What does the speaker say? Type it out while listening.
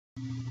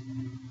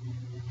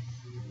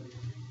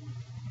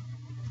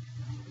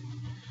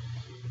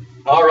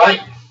All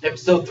right,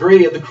 episode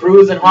 3 of the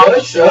Crews and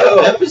Hoff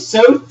Show.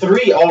 Episode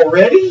 3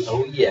 already?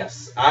 Oh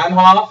yes, I'm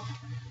Hoff.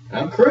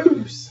 I'm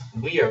Crews.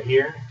 We are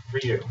here for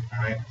you.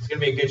 All right, it's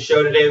gonna be a good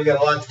show today. We got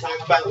a lot to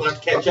talk about, a lot to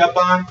catch up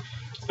on.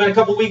 It's been a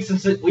couple weeks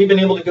since we've been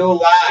able to go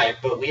live,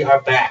 but we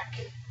are back.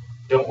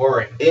 Don't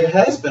worry. It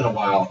has been a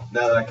while,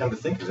 now that I come to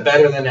think of it.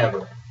 Better than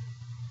ever.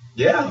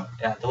 Yeah.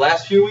 Yeah. The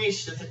last few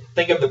weeks,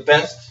 think of the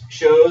best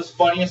shows,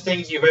 funniest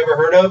things you've ever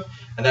heard of,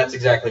 and that's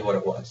exactly what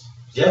it was.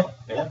 So,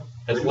 Yeah.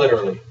 That's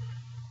literally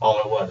all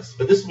it was.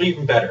 But this will be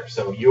even better,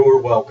 so you're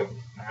welcome.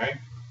 All right.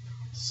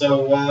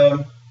 So, what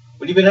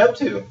have you been up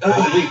to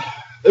this week?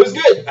 It was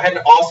good. I had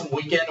an awesome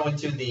weekend. I went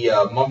to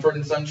the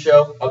Mumford & Sons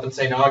show up in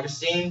St.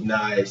 Augustine.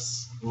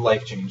 Nice.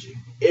 Life-changing.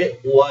 It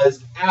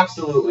was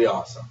absolutely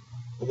awesome.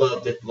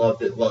 Loved it,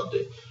 loved it, loved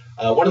it.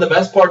 One of the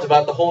best parts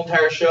about the whole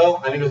entire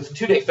show, I mean, it was a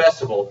 2-day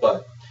festival,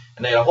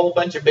 and they had a whole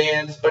bunch of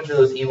bands, a bunch of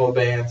those emo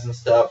bands and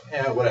stuff.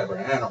 Yeah, whatever.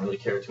 I don't really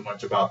care too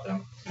much about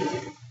them.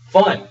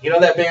 Fun. You know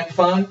that band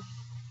Fun?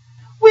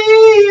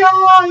 We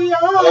are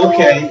young.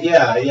 Okay,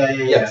 yeah.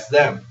 Yes,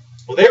 them.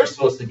 Well, they were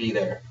supposed to be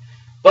there,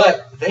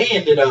 but they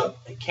ended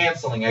up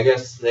canceling. I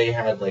guess they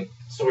had like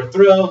sore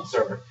throats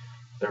or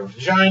their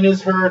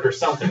vaginas hurt or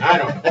something. I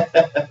don't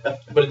know,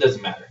 but it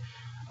doesn't matter.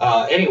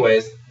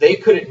 Anyways, they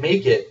couldn't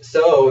make it,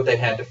 so they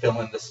had to fill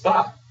in the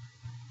spot.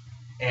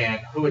 And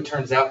who it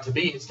turns out to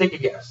be? Let's take a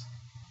guess.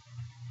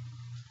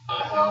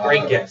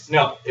 Great guess.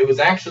 No, it was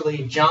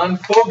actually John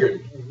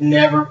Fogerty.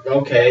 Never.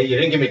 Okay, you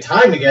didn't give me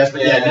time to guess,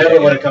 but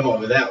never would have come up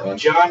with that one.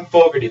 John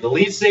Fogerty, the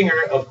lead singer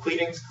of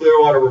Creedence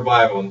Clearwater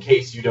Revival, in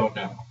case you don't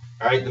know.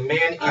 All right, the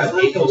man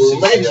is a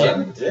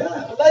legend.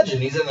 Yeah. A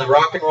legend. He's in the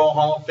Rock and Roll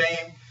Hall of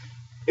Fame.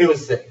 It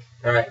was sick.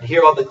 All right, to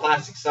hear all the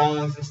classic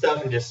songs and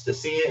stuff, and just to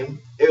see him,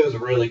 it was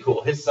really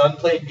cool. His son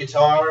played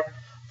guitar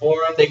for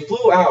him. They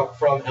flew out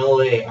from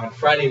LA on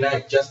Friday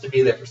night just to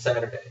be there for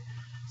Saturday.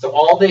 So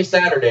all day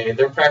Saturday,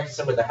 they're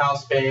practicing with the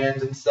house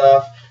bands and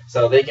stuff,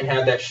 so they can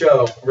have that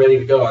show ready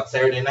to go on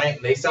Saturday night.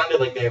 And they sounded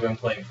like they've been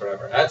playing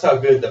forever. That's how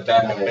good the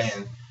backup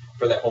band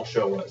for that whole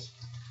show was.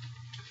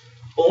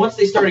 Well, once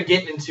they started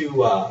getting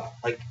into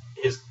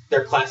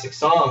their classic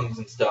songs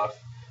and stuff,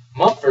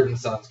 Mumford &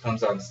 Sons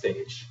comes on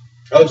stage.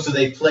 Oh, so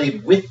they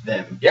played with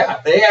them.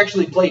 Yeah, they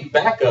actually played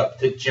backup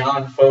to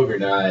John Fogerty.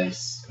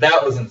 Nice.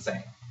 That was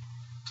insane.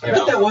 I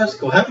bet that was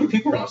cool. How many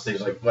people were on stage?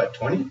 Like, what,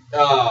 20?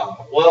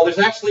 Well, there's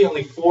actually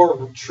only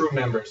 4 true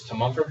members to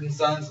Mumford &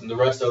 Sons, and the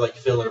rest are like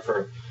filler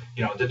for,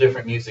 the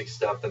different music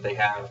stuff that they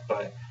have.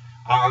 But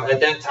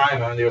at that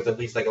time, there was at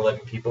least like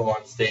 11 people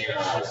on stage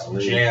just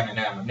jamming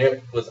out, and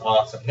it was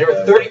awesome. There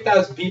were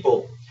 30,000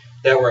 people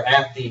that were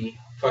at the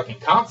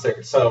fucking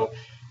concert, so...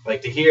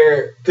 Like to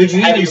hear... Could you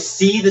even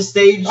see the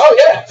stage?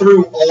 Oh, yeah.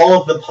 Through all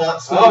of the pot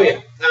smoke? Oh,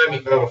 yeah. I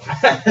mean,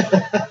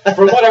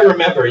 from what I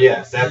remember,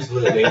 yes,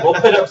 absolutely. We'll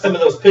put up some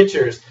of those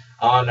pictures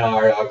on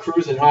our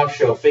Crews and Hoff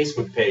Show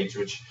Facebook page,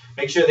 which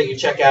make sure that you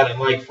check out and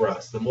like for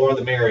us. The more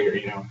the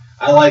merrier,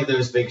 I like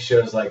those big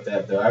shows like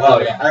that, though.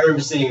 I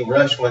remember seeing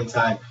Rush one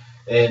time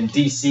in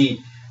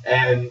D.C.,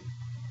 and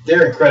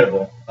they're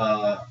incredible.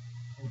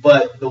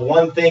 But the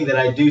one thing that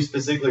I do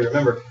specifically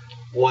remember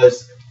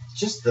was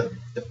just the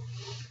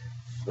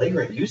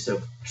flagrant use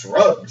of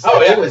drugs. Oh,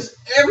 yeah. It was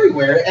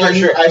everywhere. And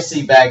sure. I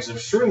see bags of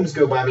shrooms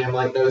go by me. I'm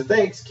like, no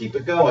thanks, keep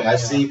it going. I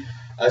see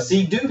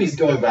doobies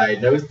going by.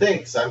 No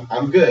thanks,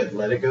 I'm good.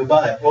 Let it go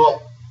by.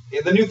 Well,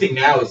 the new thing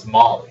now is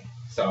Molly.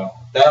 So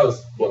that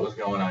was what was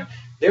going on.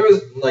 There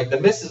was like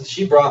the missus,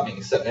 she brought me.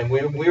 So, and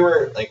when we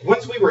were like,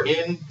 once we were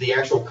in the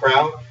actual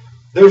crowd,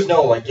 there's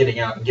no like getting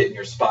out and getting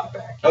your spot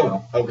back.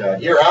 Oh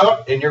god. You're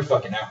out and you're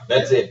fucking out.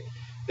 That's it.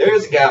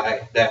 There's a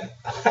guy that.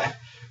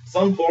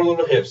 Some poor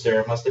little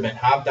hipster must have been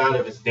hopped out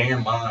of his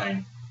damn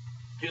mind.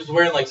 He was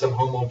wearing like some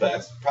homo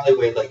vest, probably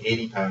weighed like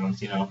 80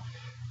 pounds,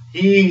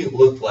 He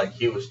looked like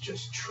he was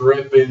just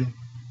tripping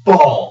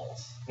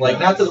balls. Like,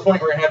 not to the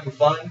point where you're having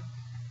fun,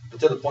 but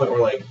to the point where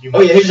like you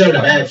he was having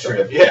a bad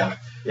trip.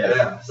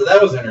 Yeah. So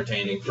that was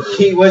entertaining.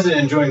 He wasn't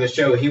enjoying the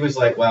show. He was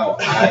like, wow,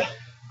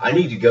 I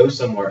need to go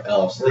somewhere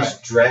else. This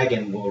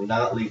dragon will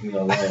not leave me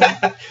alone.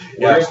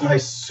 Where's my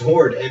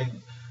sword? And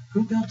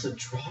who built a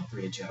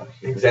drawbridge out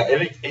here?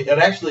 Exactly. And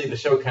actually, the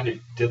show kind of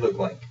did look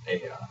like a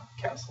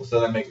castle, so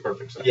that makes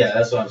perfect sense. Yeah,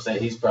 that's what I'm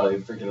saying. He's probably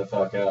freaking the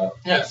fuck out.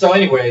 Yeah, so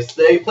anyways,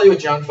 they play with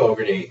John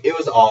Fogerty. It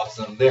was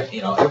awesome. They're,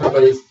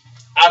 everybody's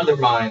out of their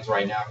minds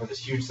right now for this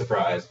huge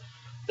surprise.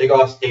 They go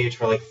off stage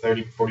for like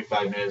 30,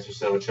 45 minutes or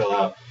so, chill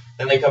out.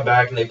 Then they come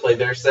back and they play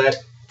their set.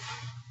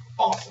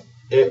 Awesome.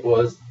 It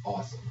was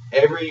awesome.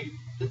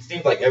 It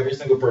seemed like every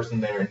single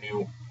person there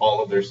knew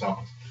all of their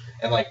songs.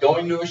 And like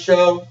going to a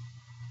show...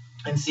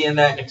 and seeing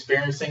that and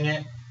experiencing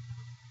it,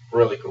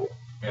 really cool.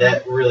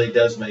 That really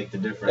does make the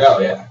difference. Oh,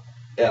 yeah.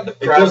 Yeah, it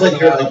feels like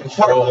you're like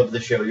part of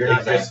the show. You're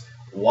not just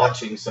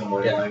watching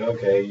someone and like,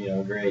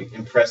 okay, great,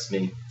 impress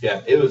me.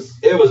 Yeah, it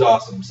was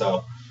awesome.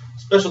 So,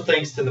 special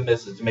thanks to the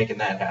missus for making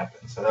that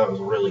happen. So, that was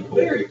really cool.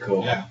 Very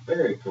cool. Yeah.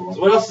 Very cool. So,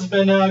 what else has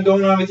been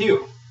going on with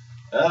you?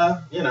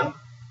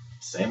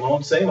 Same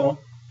old, same old.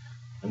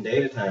 One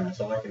day at a time. That's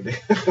all I can do.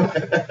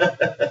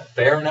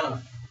 Fair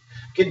enough.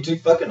 Getting too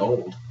fucking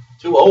old.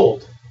 Too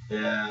old?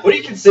 Yeah. What do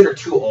you consider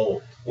too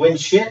old? When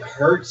shit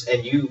hurts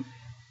and you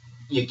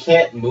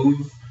can't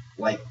move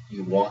like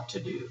you want to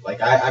do.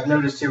 Like I've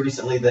noticed here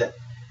recently that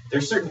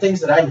there's certain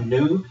things that I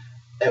knew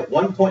at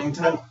one point in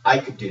time I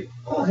could do.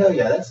 Oh, hell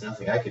yeah, that's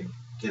nothing. I could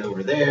get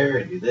over there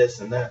and do this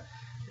and that.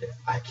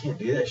 I can't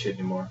do that shit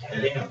anymore.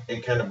 And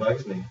it kind of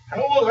bugs me.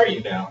 How old are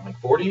you now? Like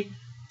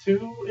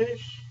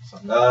 42-ish?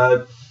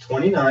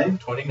 29.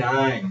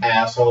 29.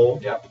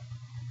 Asshole.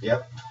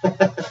 Yep.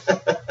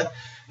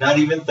 Not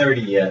even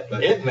 30 yet.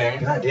 But getting there.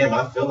 God damn,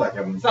 I feel like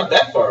I'm... It's not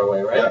that far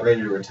away, right? Not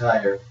ready to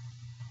retire.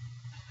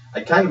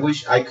 I kind of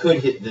wish I could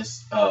hit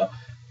this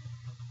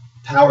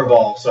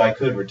Powerball so I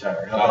could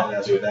retire. How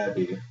badass would that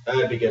be?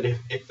 That'd be good.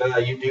 If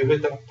you do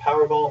hit the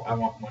Powerball, I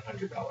want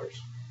 $100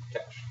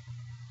 cash.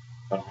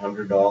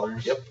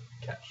 $100? Yep,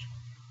 cash.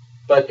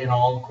 But in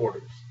all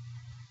quarters.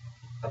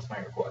 That's my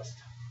request.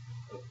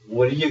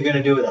 What are you going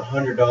to do with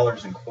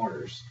 $100 in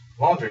quarters?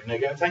 Laundry,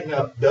 nigga. Tighten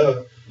up.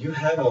 Duh. You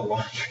have a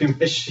laundry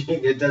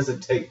machine. It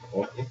doesn't take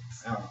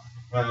points. Oh,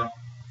 well,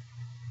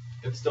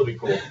 it'd still be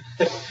cool.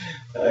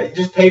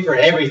 Just pay for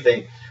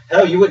everything.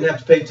 Hell, you wouldn't have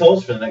to pay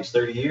tolls for the next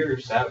 30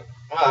 years. Well,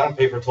 I don't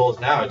pay for tolls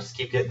now. I just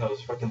keep getting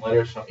those fucking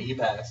letters from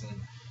ePass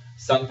and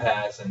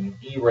SunPass and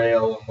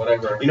eRail and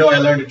whatever. You know, I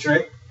learned a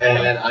trick,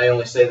 and I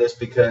only say this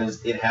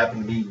because it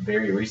happened to me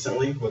very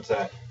recently. What's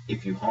that?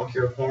 If you honk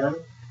your horn,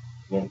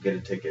 you won't get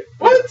a ticket.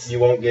 What? You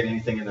won't get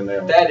anything in the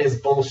mail. That is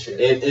bullshit.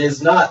 It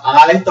is not.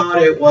 I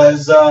thought it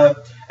was,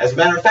 as a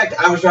matter of fact,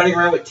 I was riding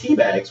around with tea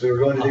bags. We were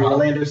going to the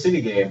Orlando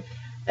City game,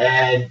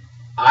 and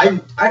I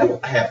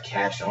don't have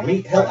cash on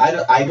me. Hell,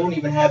 I don't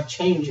even have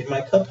change in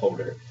my cup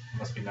holder.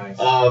 Must be nice.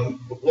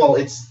 Well,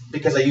 it's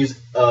because I use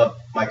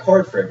my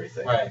card for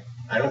everything. Right.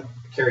 I don't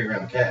carry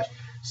around cash.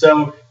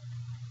 So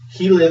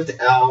he lived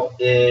out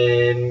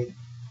in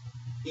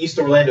East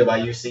Orlando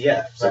by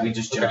UCF. So we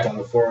just jumped on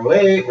the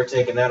 408. We're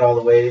taking that all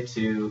the way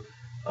to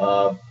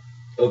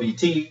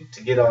OBT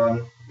to get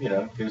on,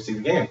 go see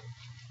the game.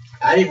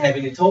 I didn't have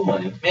any toll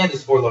money. Man,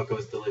 this Four Loko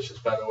is delicious,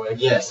 by the way.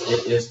 Yes,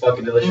 it is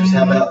fucking delicious.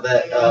 How about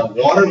that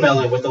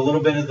watermelon with a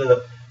little bit of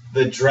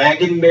the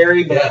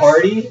Dragonberry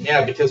Bacardi? Yes.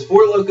 Yeah, because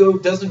Four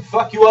Loko doesn't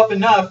fuck you up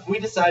enough, we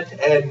decided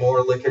to add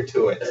more liquor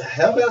to it.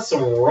 How about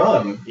some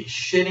rum? Be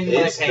shitting my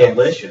pants. It's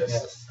delicious.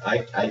 Yes.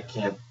 I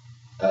can't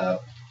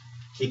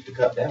keep the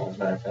cup down, as a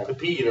matter of fact. I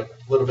peed a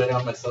little bit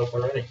on myself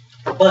already.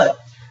 But,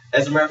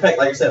 as a matter of fact,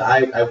 like I said,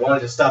 I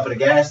wanted to stop at a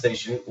gas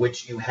station,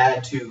 which you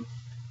had to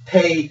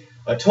pay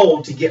a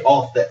toll to get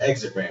off the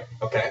exit ramp.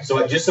 Okay.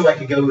 So just so I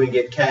could go and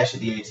get cash at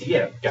the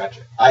ATM. Gotcha.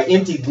 I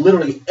emptied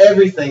literally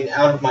everything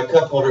out of my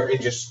cup holder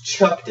and just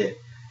chucked it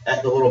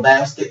at the little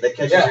basket that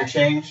catches your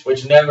change.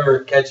 Which never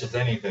catches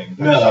anything.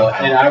 No,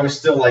 and I was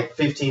still like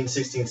 15,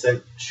 16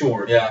 cents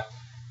short. Yeah.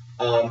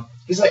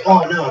 He's like,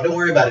 oh no, don't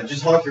worry about it.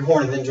 Just honk your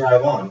horn and then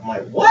drive on. I'm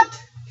like, what?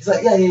 He's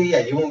like, yeah.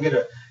 You won't get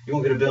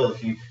a bill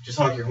if you just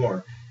honk your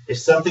horn.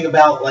 It's something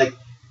about like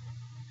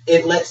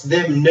it lets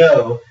them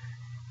know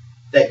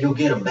that you'll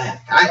get them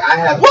back. I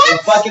have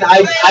fucking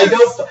I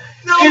don't.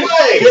 No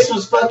way. This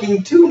was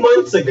fucking 2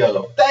 months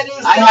ago. That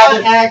is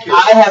not accurate.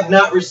 I have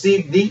not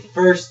received the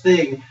first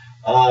thing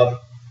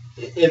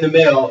in the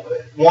mail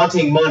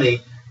wanting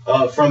money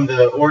from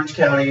the Orange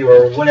County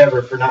or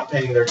whatever for not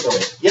paying their toll.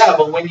 Yeah,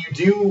 but when you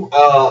do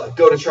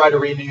go to try to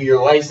renew your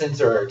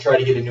license or try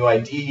to get a new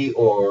ID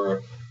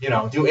or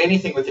do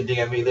anything with the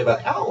DMV, they're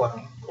like,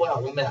 oh,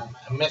 well,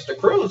 Mr.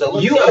 Crews,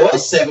 you owe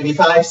us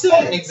 75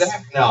 cents.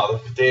 Exactly. No,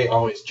 they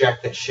always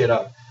jack that shit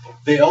up.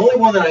 The only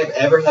one that I've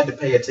ever had to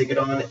pay a ticket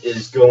on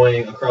is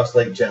going across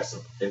Lake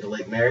Jessup into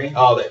Lake Mary.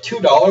 Oh, that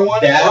 $2 one?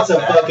 That's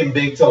a fucking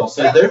big toll.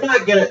 So they're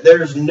not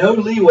there's no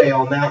leeway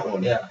on that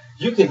one. Yeah.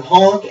 You can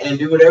honk and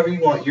do whatever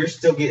you want. You're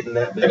still getting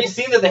that bill. Have you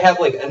seen that they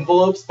have like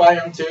envelopes by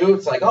them too?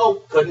 It's like,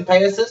 oh, couldn't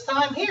pay us this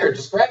time? Here,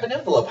 just grab an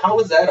envelope. How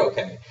is that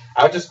okay?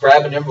 I would just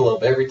grab an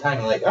envelope every time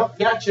and like, oh,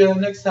 gotcha,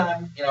 next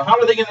time. How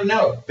are they going to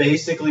know?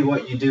 Basically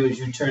what you do is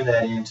you turn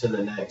that into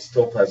the next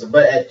toll plaza.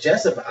 But at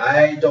Jessup,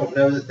 I don't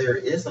know that there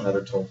is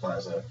another toll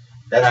plaza.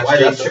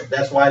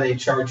 That's why they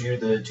charge you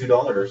the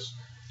 $2.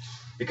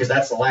 Because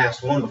that's the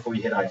last one before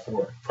you hit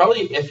I-4.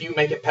 Probably if you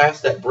make it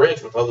past that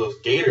bridge with all those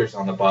gators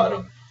on the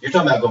bottom. You're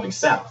talking about going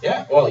south.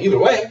 Yeah, well, either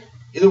way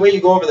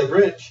you go over the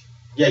bridge.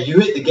 Yeah, you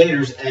hit the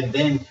gators, and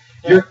then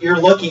you're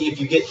lucky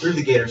if you get through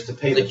the gators to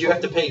pay. Like you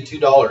have to pay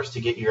 $2 to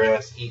get your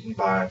ass eaten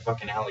by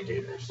fucking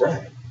alligators.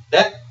 Right.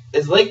 That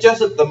is Lake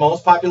Jessup the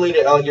most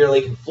populated alligator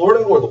lake in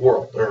Florida or the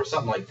world or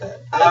something like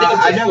that.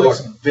 I know Florida.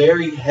 It's a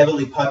very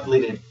heavily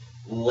populated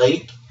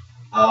lake.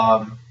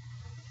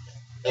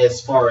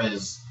 As far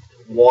as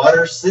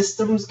water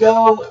systems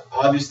go,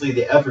 obviously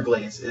the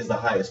Everglades is the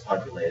highest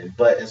populated.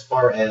 But as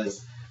far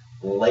as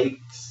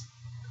lakes,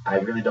 I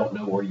really don't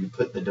know where you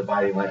put the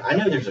dividing line. I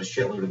know there's a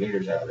shitload of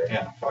gators out there.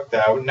 Yeah, fuck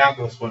that. I would not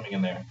go swimming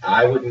in there.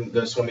 I wouldn't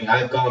go swimming.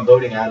 I've gone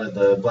boating out of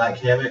the Black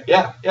Hammock.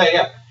 Yeah.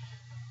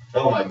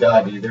 Oh my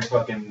god, dude, they're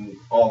fucking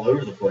all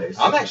over the place.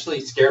 I'm actually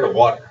scared of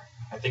water.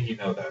 I think you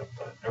know that,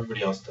 but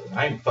everybody else doesn't.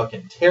 I am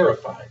fucking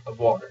terrified of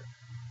water.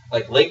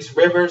 Like lakes,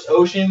 rivers,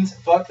 oceans,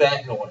 fuck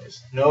that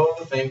noise. No,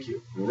 thank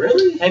you.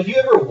 Really? Have you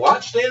ever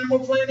watched Animal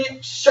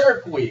Planet?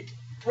 Shark Week,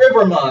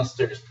 river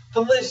monsters,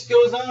 the list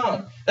goes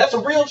on. That's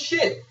real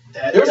shit.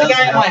 There was a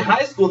guy in my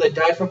high school that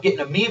died from getting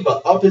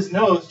amoeba up his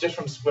nose just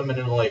from swimming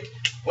in a lake.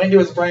 Went to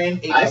his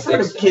brain. I've heard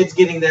of kids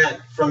getting that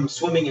from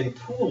swimming in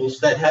pools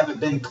that haven't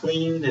been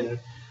cleaned and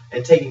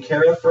taken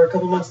care of for a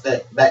couple months.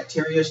 That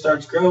bacteria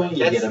starts growing,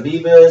 you get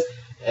amoebas,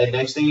 and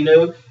next thing you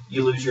know,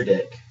 you lose your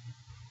dick.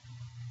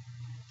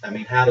 I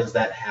mean, how does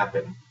that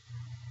happen?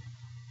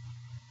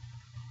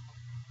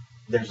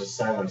 There's a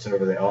silence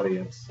over the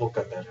audience. We'll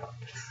cut that out.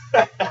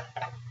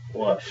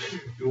 What?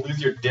 You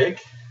lose your dick?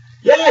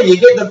 Yeah, you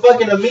get the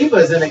fucking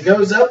amoebas and it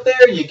goes up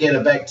there. You get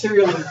a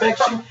bacterial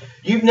infection.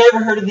 You've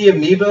never heard of the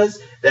amoebas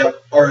that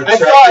are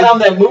attracted? I saw it on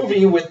that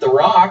movie with The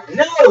Rock.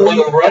 No,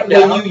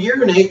 when you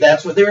urinate,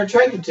 that's what they're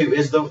attracted to,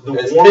 is the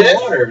warm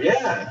water.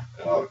 Yeah.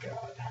 Oh, God.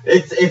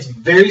 It's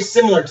very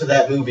similar to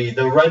that movie,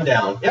 The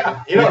Rundown.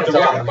 Yeah, you know what I'm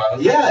talking about.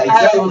 Yeah,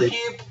 exactly.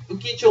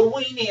 Get your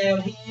weenie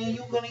out here.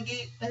 You're gonna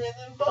get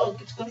a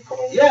bug. It's gonna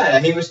crawl. Yeah,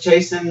 he was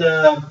chasing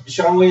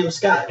Sean William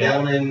Scott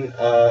down in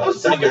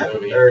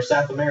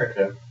South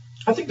America.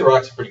 I think The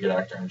Rock's a pretty good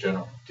actor in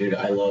general. Dude,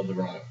 I love The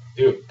Rock.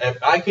 Dude,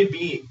 if I could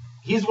be,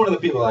 he's one of the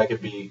people I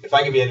could be. If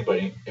I could be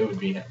anybody, it would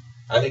be him.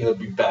 I think it would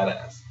be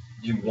badass.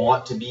 You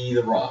want to be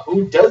The Rock?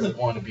 Who doesn't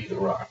want to be The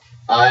Rock?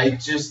 I'd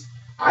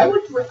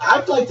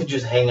like to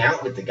just hang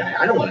out with the guy.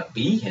 I don't want to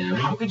be him.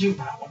 How could you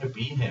not want to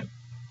be him?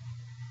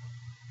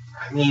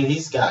 I mean,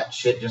 he's got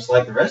shit just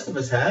like the rest of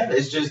us have.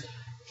 It's just,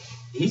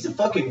 he's a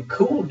fucking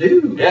cool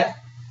dude. Yeah.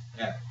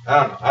 Yeah. I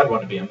don't know. I'd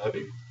want to be him. That'd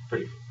be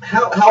pretty.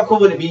 How cool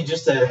would it be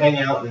just to hang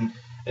out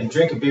and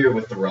drink a beer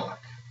with The Rock?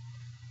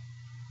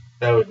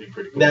 That would be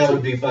pretty cool. That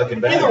would be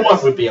fucking bad. Either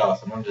one would be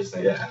awesome. I'm just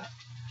saying. Yeah.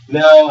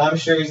 No, I'm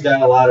sure he's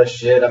got a lot of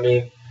shit. I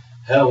mean,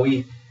 hell,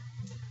 we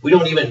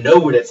don't even know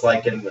what it's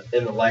like in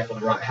the life of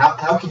The Rock.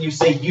 How can you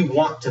say you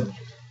want to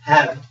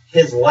have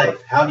his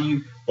life? How do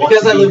you want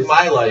because to I live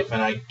my life,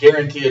 and I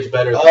guarantee it's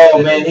better.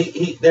 Oh man,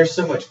 he there's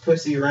so much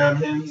pussy around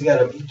him. He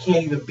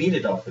can't even beat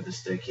it off with a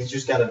stick. He's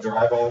just got to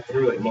drive on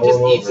through it. He just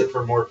eats it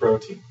for more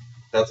protein.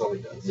 That's all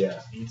he does.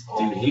 Yeah,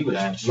 dude, he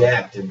was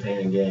jacked in Pain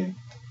and Gain.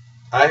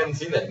 I haven't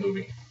seen that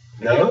movie.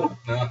 No.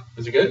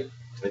 Is it good?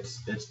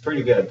 It's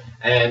pretty good.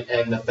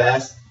 And the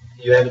Fast.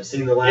 You haven't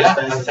seen the last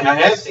Fast? I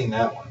have seen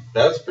that one.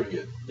 That was pretty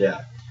good.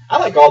 Yeah. I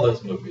like all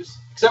those movies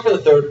except for the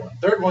third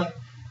one.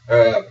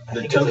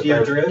 The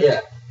Tokyo Drift.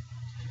 Yeah.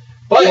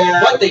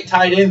 But they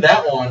tied in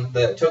that one,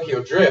 the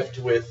Tokyo Drift,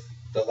 with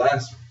the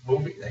last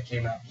movie that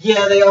came out.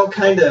 Yeah, they all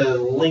kind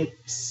of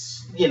linked,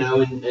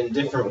 in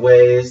different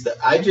ways.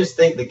 I just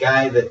think the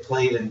guy that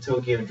played in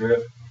Tokyo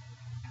Drift,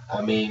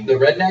 I mean, the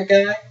redneck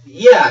guy.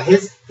 Yeah,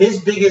 his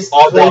biggest.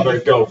 All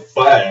brothers go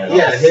fast.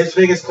 Yeah, his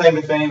biggest claim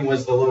to fame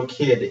was the little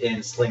kid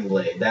in Sling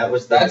Blade.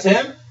 That's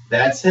him.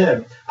 That's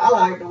him. I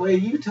like the way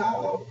you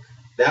talk.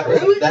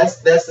 Really?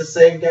 That's the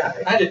same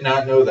guy. I did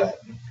not know that.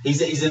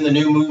 He's in the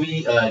new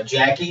movie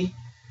Jackie.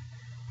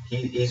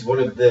 He's one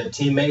of the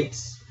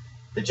teammates,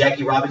 the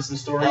Jackie Robinson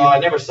story. Oh, I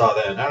never saw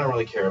that. I don't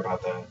really care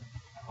about that.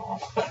 Oh.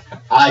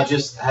 I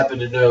just happen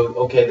to know.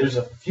 Okay, there's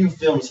a few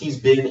films he's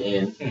been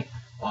in.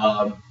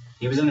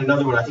 He was in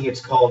another one. I think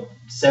it's called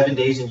 7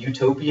 Days in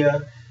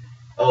Utopia.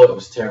 Oh, it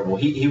was terrible.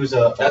 He was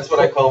a. That's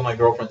what I call my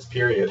girlfriend's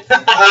period.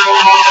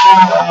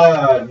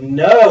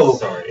 No.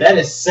 Sorry. That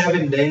is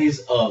 7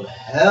 days of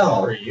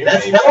hell.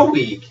 That's Navy. Hell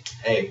Week.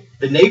 Hey,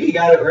 the Navy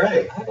got it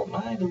right. I don't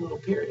mind a little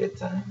period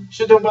time.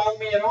 Shit don't bother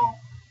me at all.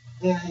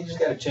 Yeah, you just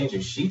gotta change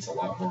your sheets a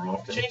lot more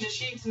often. Change the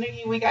sheets,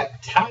 nigga. We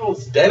got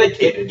towels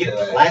dedicated. Get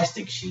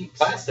plastic sheets.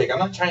 Plastic. I'm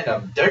not trying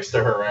to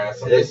Dexter her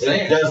ass. I'm just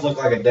saying. It does look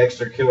like a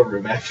Dexter kill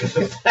room after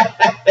the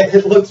fact.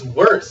 It looks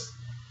worse.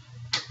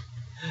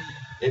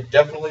 It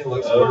definitely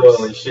looks worse.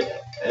 Holy shit.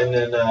 And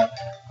then,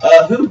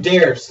 who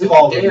dares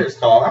call? Who dares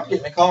call? I'm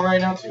getting a call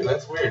right now, too.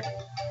 That's weird.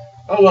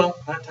 Oh, well.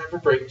 Not time for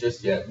break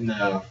just yet.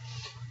 No.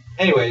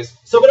 Anyways,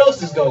 so what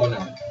else is going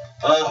on?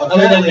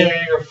 Other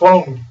than your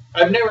phone.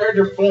 I've never heard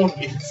your phone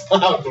being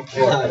loud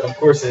before. Of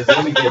course it is.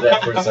 Let me get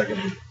that for a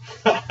second.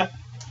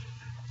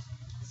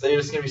 So you're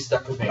just going to be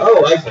stuck with me.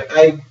 Oh,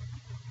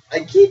 I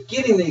keep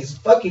getting these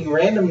fucking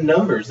random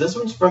numbers. This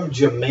one's from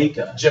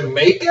Jamaica.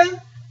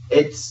 Jamaica?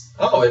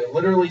 Oh, it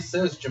literally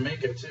says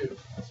Jamaica, too.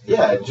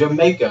 Yeah,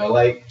 Jamaica.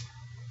 Like,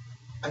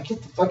 I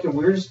get the fucking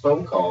weirdest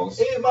phone calls.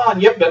 Hey,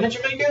 man, you ever been to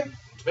Jamaica?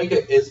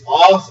 Jamaica is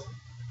awesome.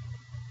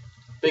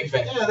 Big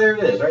fan. Yeah, there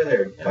it is, right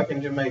there. Yeah.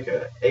 Fucking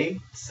Jamaica.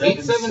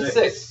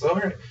 876. All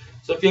right.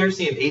 So if you ever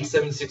see an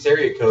 876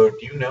 area code,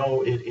 you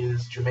know it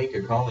is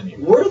Jamaica calling you.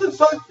 Where the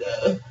fuck?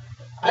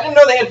 I didn't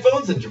know they had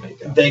phones in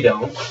Jamaica. They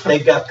don't.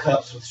 They've got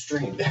cups with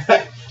strings.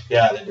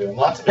 Yeah, they do. And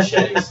lots of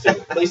machetes,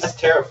 too. At least it's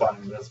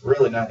terrifying, but it's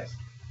really nice.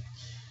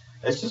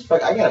 It's just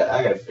fuck. I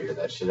gotta figure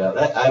that shit out.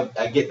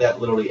 I get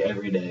that literally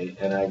every day,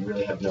 and I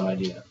really have no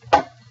idea.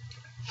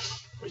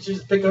 We should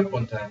just pick up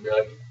one time and be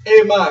like,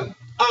 hey, man.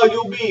 How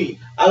you be?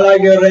 I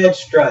like a red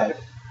stripe.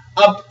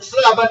 Up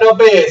slap on the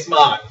base,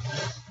 man.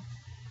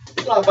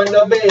 Slap on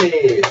the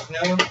bass.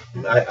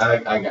 No?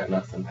 I got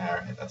nothing.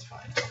 Alright, that's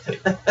fine.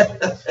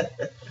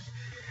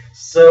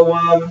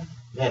 So,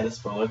 yeah, this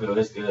Four Loko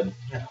is good.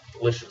 Yeah,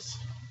 delicious.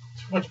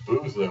 Too much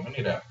booze, though. We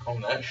need to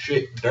calm that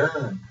shit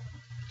down.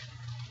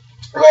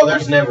 Oh,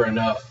 there's never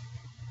enough.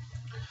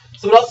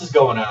 So what else is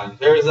going on?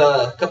 There's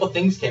a couple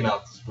things came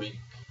out this week.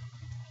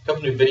 A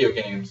couple new video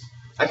games.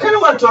 I kind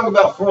of want to talk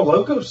about Four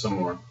Loko some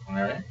more.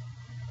 Alright.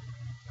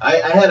 I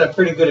had a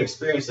pretty good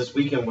experience this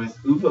weekend with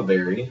Uva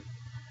Berry.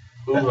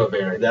 Uva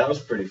Berry. That was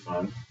pretty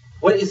fun.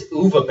 What is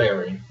Uva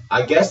Berry?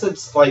 I guess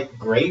it's like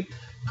grape.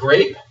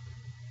 Grape?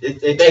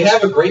 They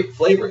have a grape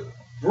flavor,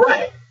 though.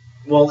 Right.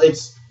 Well,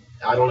 it's...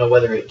 I don't know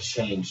whether it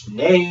changed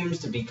names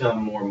to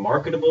become more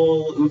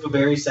marketable. Uva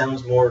Berry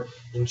sounds more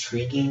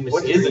intriguing.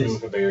 What is an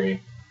Uva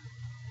Berry?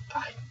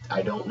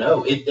 I don't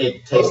know.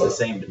 It tastes the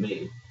same to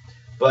me.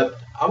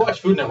 But I watch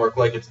Food Network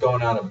like it's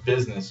going out of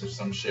business or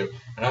some shit,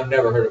 and I've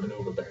never heard of an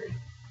Uva Berry.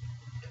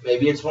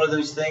 Maybe it's one of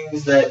those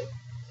things that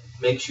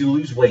makes you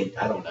lose weight.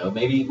 I don't know.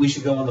 Maybe we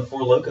should go on the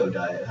Four Loko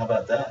diet. How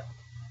about that?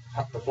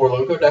 The Four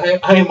Loko diet?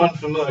 I am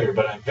unfamiliar,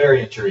 but I'm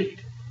very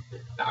intrigued.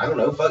 I don't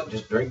know. Fuck,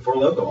 just drink Four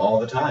Loko all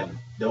the time.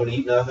 Don't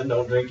eat nothing.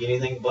 Don't drink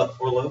anything but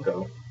Four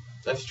Loko.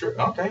 That's true.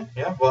 Okay,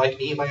 yeah. Well, I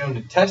can eat my own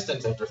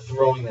intestines after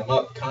throwing them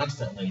up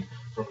constantly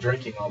from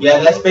drinking all the Yeah,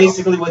 that's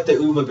basically what the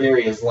Uva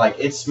Berry is like.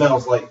 It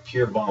smells like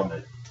pure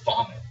vomit.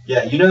 Vomit.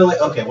 Yeah, you know,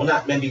 like, okay, well,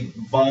 not maybe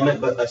vomit,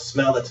 but a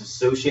smell that's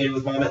associated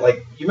with vomit.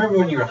 Like, you remember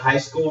when you were in high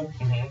school?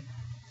 Mm-hmm.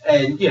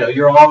 And, you know,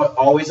 you're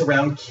always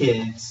around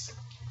kids,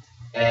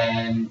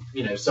 and,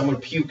 you know, someone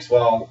pukes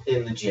while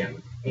in the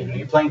gym. You know,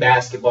 you're playing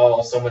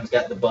basketball, someone's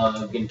got the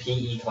bug in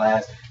PE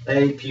class,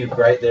 they puke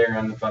right there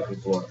on the fucking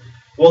floor.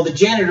 Well, the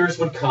janitors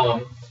would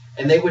come,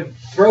 and they would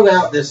throw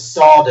out this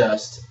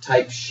sawdust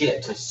type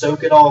shit to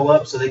soak it all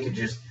up so they could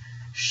just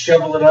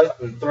shovel it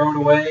up and throw it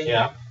away.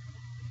 Yeah.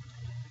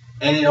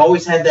 And it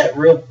always had that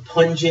real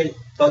pungent,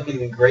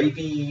 fucking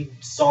grapey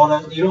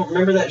sawdust. You don't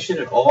remember that shit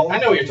at all? I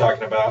know what you're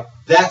talking about.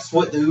 That's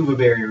what the Uva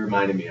Berry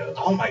reminded me of.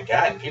 Oh my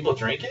god, people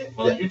drink it?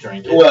 Well, you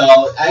drink it.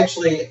 Well,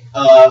 actually,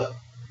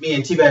 me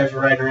and T-Bags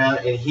were riding around,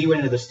 and he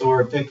went to the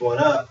store and picked one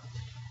up,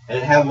 and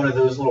it had one of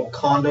those little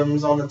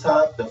condoms on the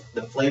top,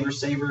 the Flavor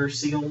Saver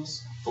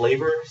seals.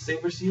 Flavor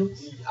Saver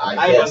seals?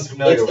 I guess.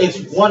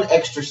 It's one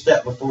extra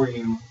step before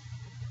you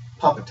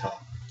pop a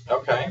top.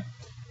 Okay.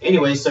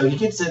 Anyway, so he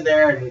gets in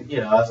there, and, you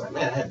know, I was like,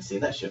 man, I hadn't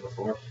seen that shit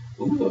before.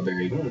 Uva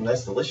Berry,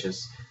 that's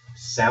delicious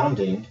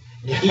sounding.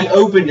 Yeah. He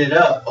opened it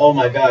up. Oh,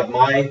 my God,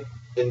 my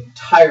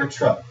entire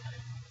truck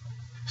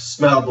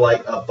smelled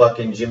like a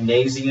fucking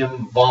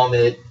gymnasium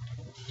vomit,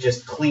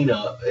 just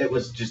cleanup. It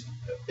was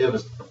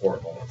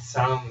horrible. It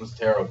sounds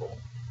terrible.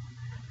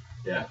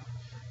 Yeah.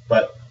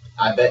 But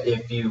I bet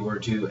if you were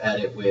to add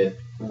it with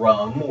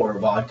rum or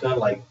vodka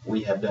like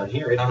we have done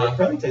here, it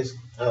probably tastes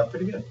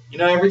pretty good. You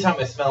know, every time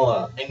I smell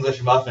a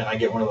English muffin, I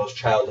get one of those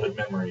childhood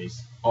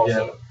memories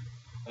also. Yeah.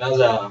 And I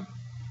was,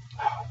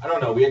 I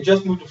don't know, we had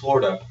just moved to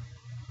Florida,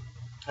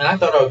 and I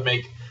thought I would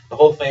make the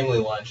whole family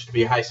lunch to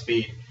be high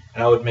speed,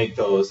 and I would make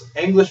those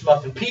English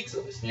muffin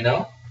pizzas, you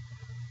know?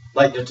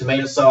 Like the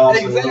tomato sauce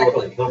exactly. and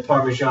a little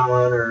Parmesan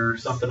or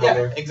something on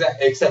there?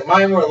 Exactly. Except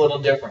mine were a little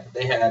different.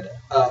 They had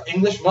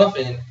English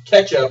muffin,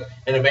 ketchup,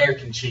 and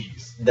American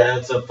cheese.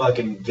 That's a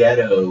fucking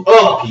ghetto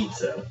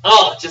pizza.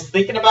 Oh, just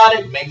thinking about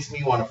it makes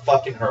me want to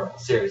fucking hurl.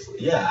 Seriously.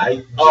 Yeah,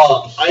 I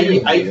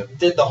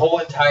did the whole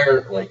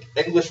entire, like,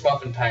 English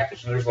muffin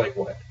package, and there's, like,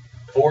 what,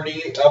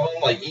 40 of them?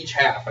 Like, each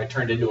half I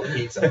turned into a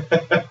pizza.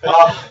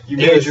 You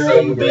made your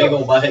own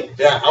bagel bite.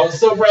 Yeah, I was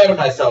so proud of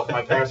myself.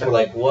 My parents were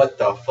like, what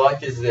the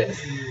fuck is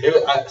this?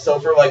 So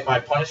for, like, my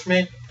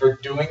punishment for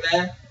doing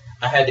that,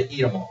 I had to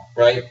eat them all,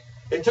 right?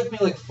 It took me,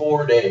 like,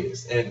 4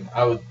 days, and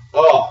I would,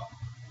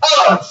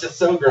 it's just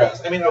so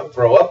gross. I mean, I would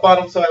throw up on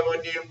them so I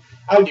wouldn't eat them.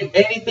 I would do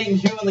anything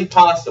humanly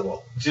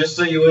possible. Just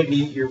so you wouldn't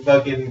eat your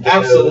fucking ghetto.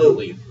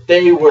 Absolutely.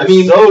 They were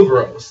so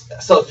gross.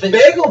 So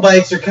bagel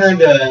bites are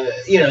kind of,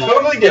 you know.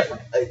 Totally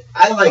different.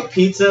 I like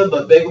pizza,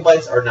 but bagel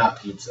bites are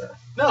not pizza.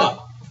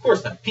 No, of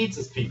course not.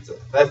 Pizza's pizza.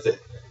 That's it.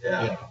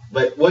 Yeah. You know.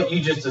 But what you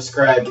just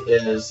described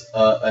is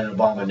an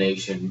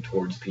abomination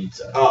towards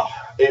pizza. Oh,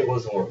 it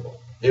was horrible.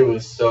 It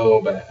was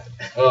so bad.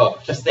 Oh,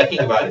 just thinking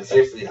about it,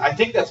 seriously. I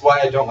think that's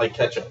why I don't like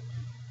ketchup.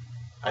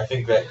 I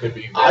think that could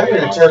be. I'm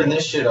going to turn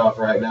this shit off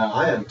right now.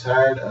 I am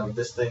tired of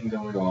this thing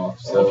going off.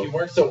 So if you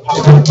weren't so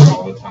popular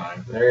all the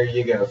time. There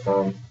you go,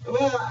 phone.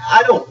 Well,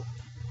 I don't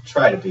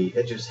try to be.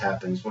 It just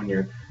happens when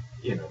you're,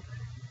 you know,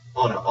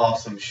 on an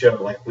awesome show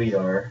like we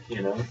are.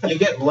 You know, you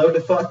get blowed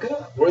the fuck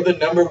up. We're the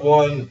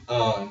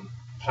 #1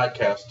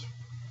 podcast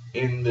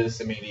in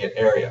this immediate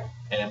area,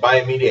 and by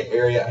immediate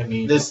area I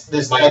mean this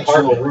my actual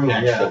apartment, room.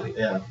 Actually,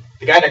 yeah.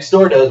 The guy next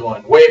door does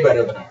one way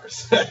better than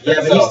ours. Yeah,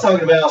 but he's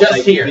talking about just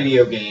like here.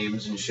 Video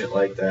games and shit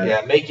like that.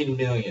 Yeah, making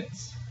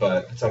millions.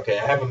 But it's okay.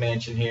 I have a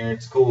mansion here.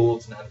 It's cool.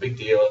 It's not a big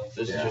deal.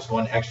 This is just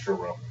one extra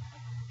room.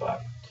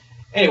 But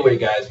anyway,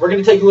 guys, we're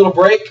going to take a little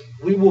break.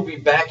 We will be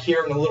back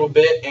here in a little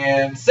bit.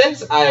 And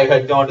since I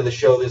had gone to the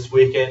show this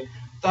weekend,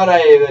 thought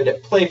I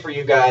would play for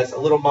you guys a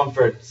little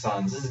Mumford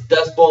Sons. This is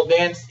Dust Bowl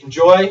Dance.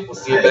 Enjoy. We'll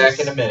see you back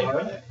in a minute. All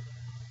right.